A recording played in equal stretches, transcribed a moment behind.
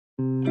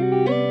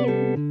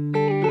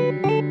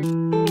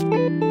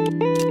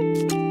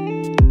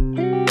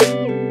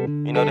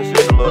You know, this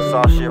is a little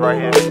soft shit right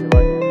here.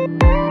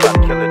 About to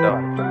kill it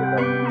though.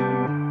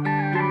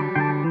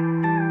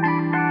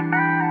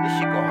 This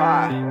shit go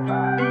high.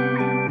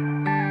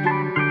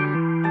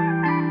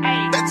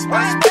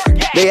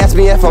 They ask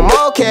me if I'm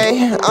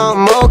okay,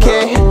 I'm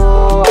okay.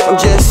 I'm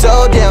just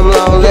so damn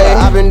lonely.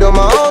 I've been doing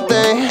my own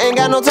thing, ain't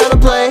got no time to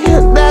play.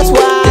 That's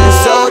why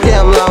just so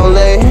damn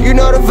lonely. You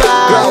know the vibe.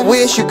 Girl, I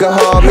wish you could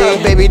hold me.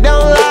 Baby,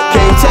 don't lie.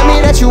 Can't tell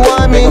me that you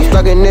want me. I'm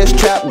stuck in this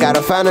trap,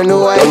 gotta find a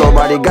new way. Don't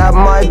nobody got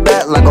my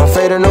back like I'm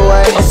fading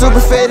away. I'm super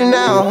faded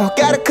now.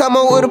 Gotta come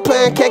up with a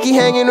plan, can't keep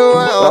hanging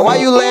around. Like, why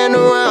you laying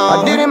around?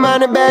 I didn't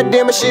mind it back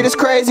then, but shit is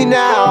crazy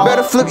now.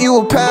 Better flip you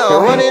a pound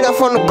and run it up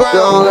on the ground.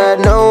 Don't let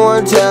no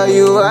one tell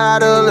you how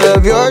to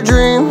live your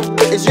dream.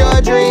 It's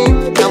your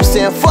dream. I'm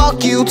saying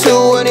fuck you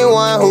to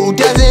anyone who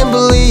doesn't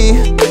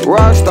believe.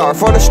 Rockstar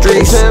from the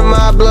streets, in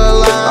my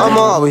bloodline. I'ma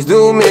always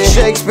do me.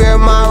 Shakespeare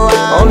my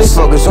rhymes. Only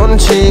focus on the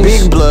cheese.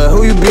 Big blood,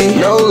 who you be?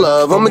 No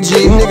love, I'm a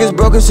G. Niggas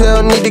broke as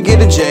hell, need to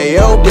get a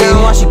J.O.B.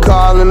 Damn, why she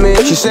calling me?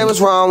 She said what's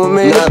wrong with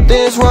me?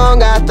 Nothing's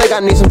wrong, I think I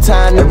need some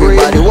time to breathe.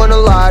 Everybody wanna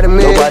lie to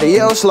me, nobody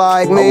else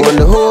like me. I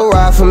wonder who'll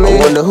ride for me, I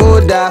wonder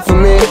who'll die for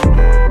me.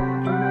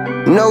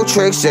 No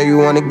tricks, say you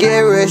wanna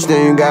get rich,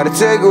 then you gotta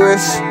take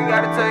risks.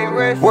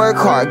 Work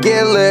hard,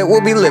 get lit,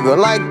 we'll be living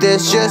like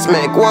this, just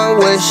make one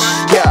wish.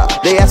 Yeah,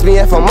 they ask me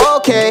if I'm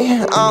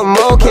okay, I'm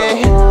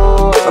okay.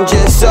 I'm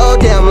just so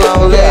damn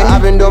lonely.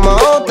 I've been doing my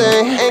own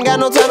thing, ain't got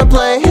no time to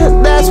play.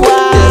 That's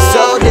why just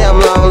so damn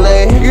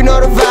lonely. You know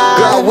the vibe.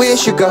 Girl, I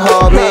wish you could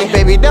hold me.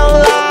 Baby, don't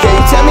lie. Can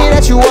you tell me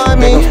that you want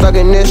me? I'm stuck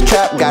in this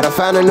trap, gotta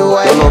find a new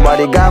way. Don't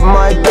nobody got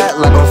my back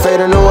like I'm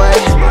fading away.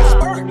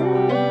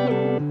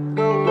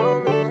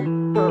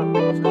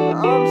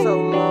 I'm so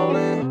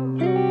lonely,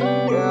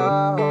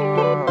 yeah.